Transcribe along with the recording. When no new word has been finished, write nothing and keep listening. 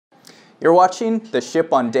You're watching the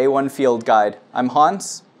Ship on Day 1 Field Guide. I'm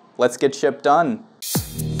Hans. Let's get ship done.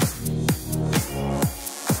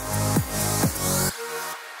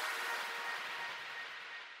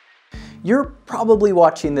 You're probably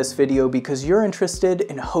watching this video because you're interested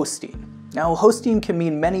in hosting. Now, hosting can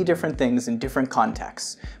mean many different things in different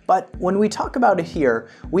contexts, but when we talk about it here,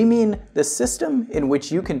 we mean the system in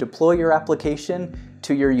which you can deploy your application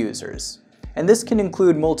to your users. And this can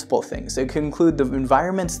include multiple things. It can include the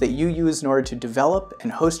environments that you use in order to develop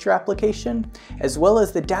and host your application, as well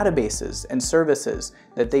as the databases and services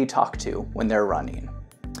that they talk to when they're running.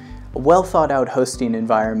 A well thought out hosting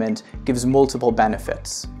environment gives multiple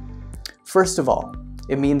benefits. First of all,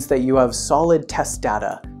 it means that you have solid test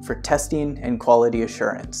data for testing and quality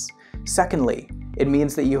assurance. Secondly, it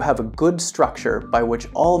means that you have a good structure by which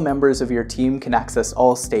all members of your team can access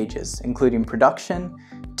all stages, including production,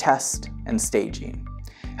 test, and staging.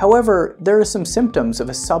 However, there are some symptoms of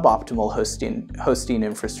a suboptimal hosting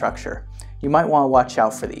infrastructure. You might want to watch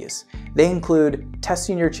out for these. They include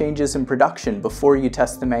testing your changes in production before you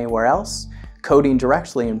test them anywhere else, coding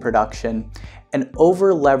directly in production, and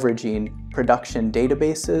over-leveraging production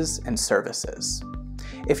databases and services.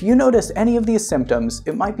 If you notice any of these symptoms,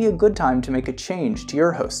 it might be a good time to make a change to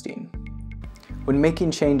your hosting. When making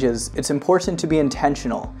changes, it's important to be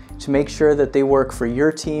intentional to make sure that they work for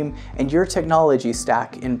your team and your technology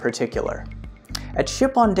stack in particular. At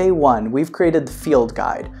Ship on Day 1, we've created the Field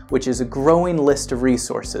Guide, which is a growing list of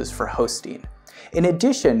resources for hosting. In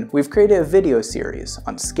addition, we've created a video series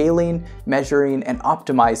on scaling, measuring, and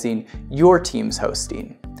optimizing your team's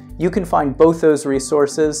hosting. You can find both those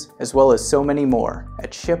resources, as well as so many more,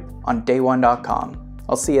 at shiponday1.com.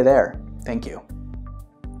 I'll see you there. Thank you.